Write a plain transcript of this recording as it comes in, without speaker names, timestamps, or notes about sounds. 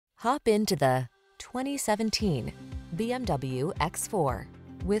Hop into the 2017 BMW X4.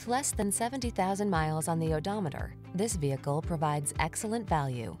 With less than 70,000 miles on the odometer, this vehicle provides excellent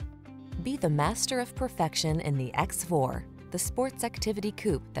value. Be the master of perfection in the X4, the sports activity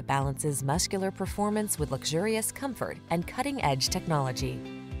coupe that balances muscular performance with luxurious comfort and cutting-edge technology.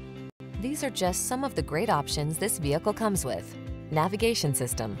 These are just some of the great options this vehicle comes with: navigation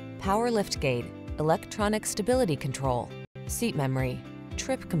system, power liftgate, electronic stability control, seat memory,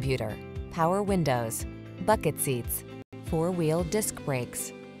 trip computer, power windows, bucket seats, four-wheel disc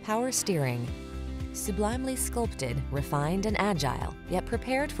brakes, power steering. Sublimely sculpted, refined, and agile, yet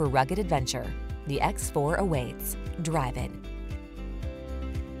prepared for rugged adventure. The X4 awaits. Drive it.